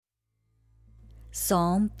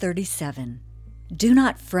Psalm 37. Do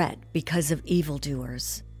not fret because of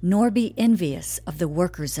evildoers, nor be envious of the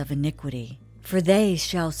workers of iniquity, for they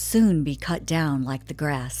shall soon be cut down like the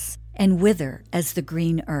grass, and wither as the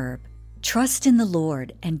green herb. Trust in the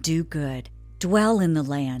Lord and do good. Dwell in the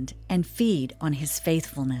land and feed on his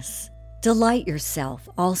faithfulness. Delight yourself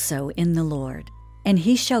also in the Lord, and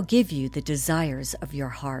he shall give you the desires of your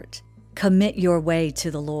heart. Commit your way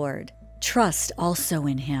to the Lord. Trust also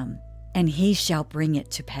in him, and he shall bring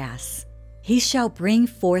it to pass. He shall bring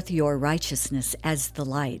forth your righteousness as the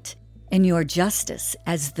light, and your justice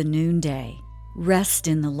as the noonday. Rest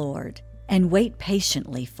in the Lord, and wait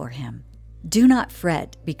patiently for him. Do not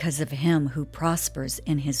fret because of him who prospers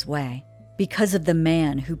in his way, because of the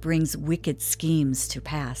man who brings wicked schemes to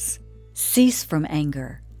pass. Cease from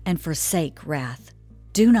anger, and forsake wrath.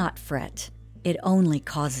 Do not fret, it only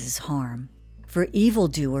causes harm. For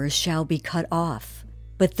evildoers shall be cut off,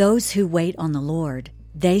 but those who wait on the Lord,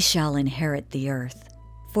 they shall inherit the earth.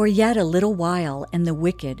 For yet a little while, and the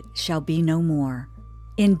wicked shall be no more.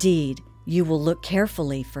 Indeed, you will look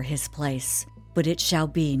carefully for his place, but it shall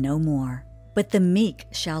be no more. But the meek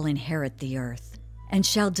shall inherit the earth, and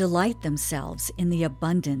shall delight themselves in the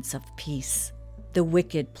abundance of peace. The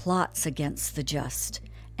wicked plots against the just,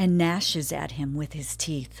 and gnashes at him with his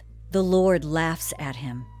teeth. The Lord laughs at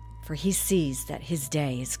him, for he sees that his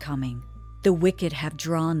day is coming. The wicked have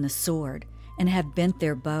drawn the sword, and have bent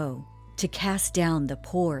their bow, to cast down the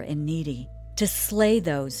poor and needy, to slay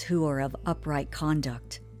those who are of upright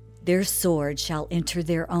conduct. Their sword shall enter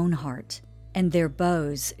their own heart, and their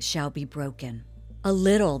bows shall be broken. A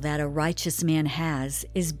little that a righteous man has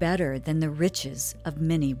is better than the riches of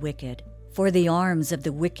many wicked. For the arms of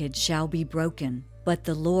the wicked shall be broken, but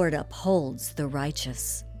the Lord upholds the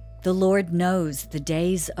righteous. The Lord knows the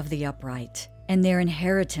days of the upright, and their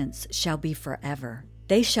inheritance shall be forever.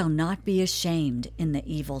 They shall not be ashamed in the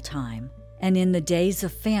evil time, and in the days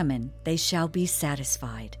of famine they shall be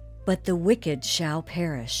satisfied. But the wicked shall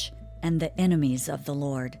perish, and the enemies of the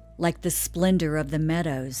Lord, like the splendor of the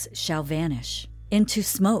meadows, shall vanish. Into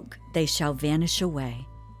smoke they shall vanish away.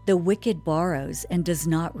 The wicked borrows and does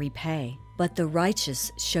not repay, but the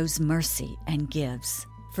righteous shows mercy and gives.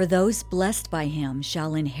 For those blessed by him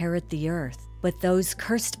shall inherit the earth, but those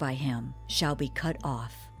cursed by him shall be cut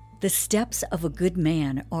off. The steps of a good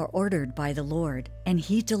man are ordered by the Lord, and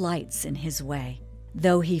he delights in his way.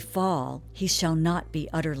 Though he fall, he shall not be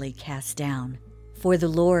utterly cast down, for the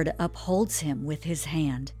Lord upholds him with his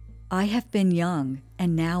hand. I have been young,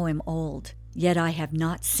 and now am old, yet I have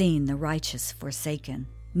not seen the righteous forsaken,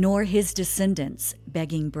 nor his descendants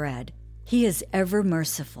begging bread. He is ever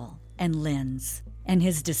merciful and lends, and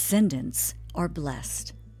his descendants are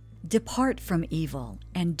blessed. Depart from evil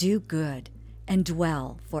and do good, and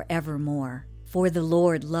dwell forevermore. For the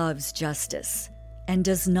Lord loves justice, and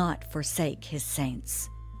does not forsake his saints.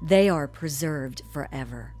 They are preserved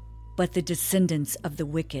forever. But the descendants of the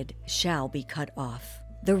wicked shall be cut off.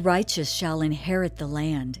 The righteous shall inherit the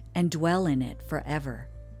land, and dwell in it forever.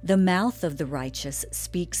 The mouth of the righteous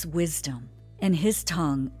speaks wisdom, and his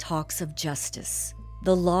tongue talks of justice.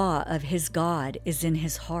 The law of his God is in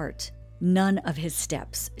his heart. None of his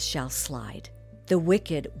steps shall slide. The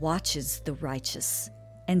wicked watches the righteous,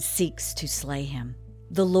 and seeks to slay him.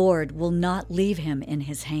 The Lord will not leave him in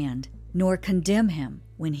his hand, nor condemn him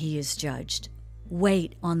when he is judged.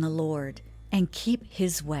 Wait on the Lord, and keep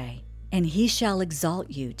his way, and he shall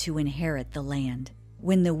exalt you to inherit the land.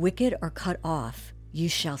 When the wicked are cut off, you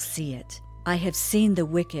shall see it. I have seen the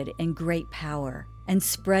wicked in great power, and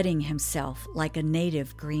spreading himself like a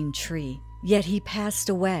native green tree. Yet he passed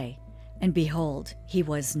away, and behold, he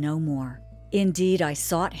was no more. Indeed, I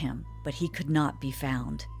sought him, but he could not be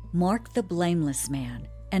found. Mark the blameless man,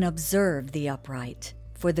 and observe the upright,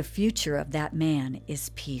 for the future of that man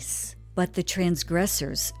is peace. But the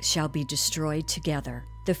transgressors shall be destroyed together.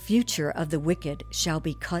 The future of the wicked shall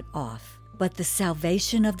be cut off. But the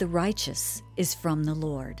salvation of the righteous is from the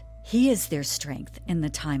Lord. He is their strength in the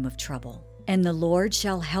time of trouble. And the Lord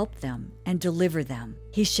shall help them and deliver them.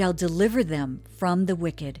 He shall deliver them from the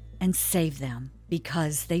wicked and save them,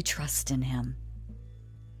 because they trust in him.